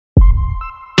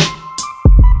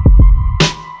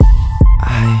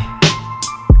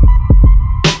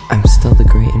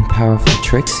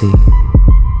Trixie,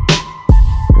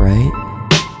 right?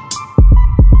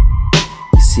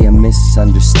 You see, I'm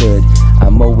misunderstood,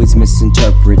 I'm always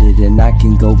misinterpreted, and I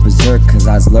can go berserk cause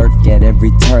I lurk at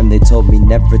every turn. They told me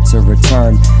never to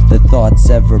return, the thoughts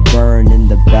ever burn in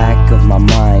the back of my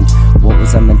mind. What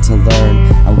was I meant to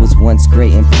learn? I was once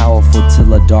great and powerful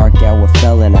till a dark hour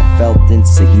fell and I felt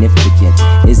insignificant.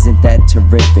 Isn't that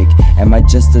terrific? Am I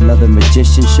just another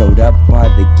magician showed up by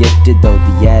the gifted? Though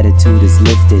the attitude is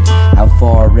lifted, how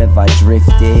far have I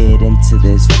drifted into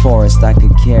this forest? I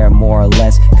could care more or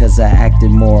less cause I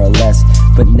acted more or less,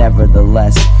 but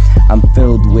nevertheless I'm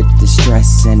filled with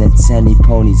distress, and it's any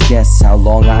pony's guess how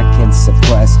long I can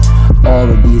suppress all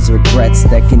of these regrets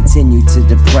that continue to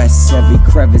depress every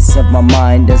crevice of my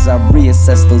mind as I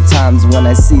reassess those times when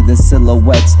I see the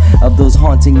silhouettes of those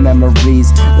haunting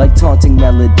memories, like taunting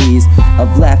melodies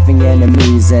of laughing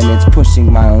enemies, and it's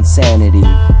pushing my own sanity.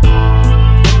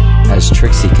 As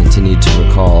Trixie continued to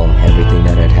recall everything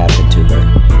that had happened to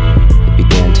her, it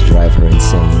began to drive her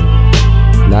insane.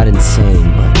 Not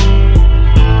insane, but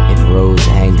it rose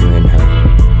anger in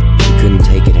her. She couldn't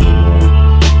take it anymore.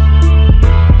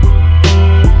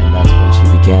 And that's when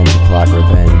she began to plot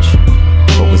revenge.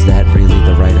 But was that really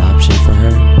the right option for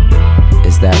her?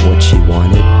 Is that what she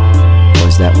wanted? Or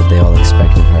is that what they all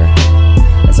expect of her?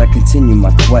 As I continue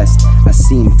my quest, I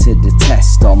seem to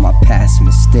detest all my past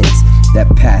mistakes.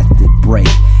 That path did break,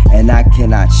 and I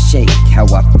cannot shake how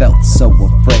I felt so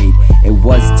afraid. It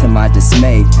was to my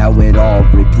dismay how it all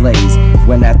replays.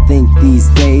 When I think these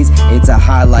days, it's a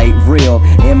highlight reel.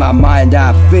 In my mind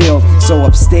I feel so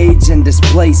upstaged and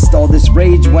displaced. All this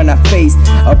rage when I faced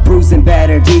a bruised and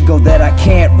battered ego that I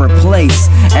can't replace,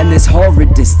 and this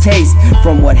horrid distaste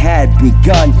from what had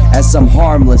begun as some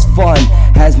harmless fun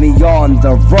has me on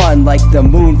the run like the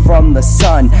moon from the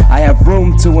sun. I have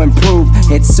room to improve,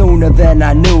 it's sooner than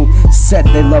I knew. Said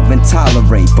they love and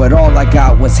tolerate, but all I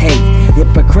got was hate.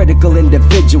 Hypocritical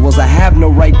individuals I have no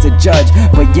right to judge,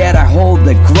 but yet I hold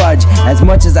a grudge. As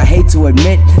much as I hate to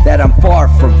admit that I'm far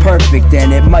from perfect,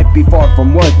 and it might be far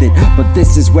from worth it, but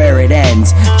this is where it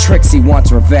ends. Trixie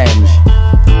wants revenge.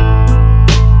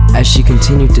 As she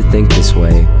continued to think this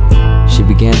way, she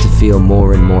began to feel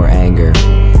more and more anger.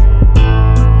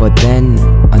 But then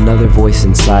another voice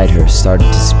inside her started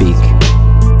to speak.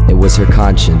 It was her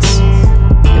conscience.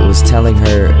 It was telling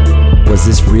her, was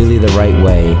this really the right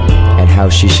way, and how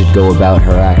she should go about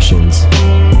her actions?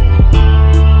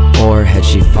 Or had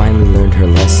she finally learned her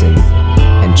lesson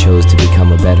and chose to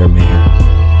become a better mare?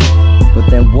 But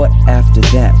then what after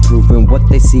that? Proving what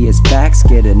they see as facts,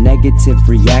 get a negative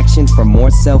reaction from more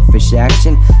selfish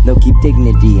action. They'll keep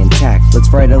dignity intact. Let's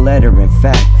write a letter, in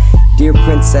fact. Dear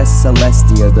Princess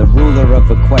Celestia, the ruler of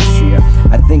Equestria,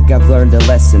 I think I've learned a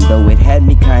lesson, though it had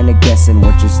me kinda guessing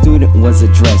what your student was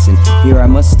addressing. Here I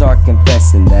must start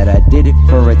confessing that I did it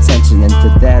for attention, and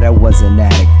to that I was an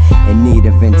addict in need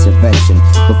of intervention.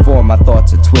 Before my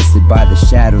thoughts are twisted by the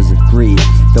shadows of greed,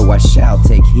 though I shall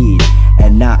take heed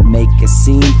and not make a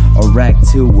scene or act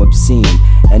too obscene.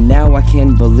 And now I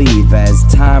can believe as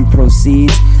time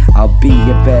proceeds, I'll be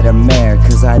a better mare,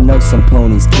 cause I know some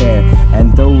ponies care.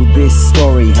 And though this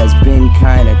story has been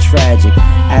kinda tragic,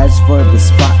 as for the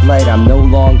spotlight, I'm no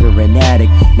longer an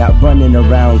addict, not running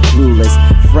around clueless,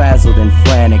 frazzled and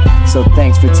frantic. So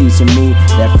thanks for teaching me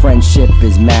that friendship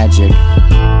is magic.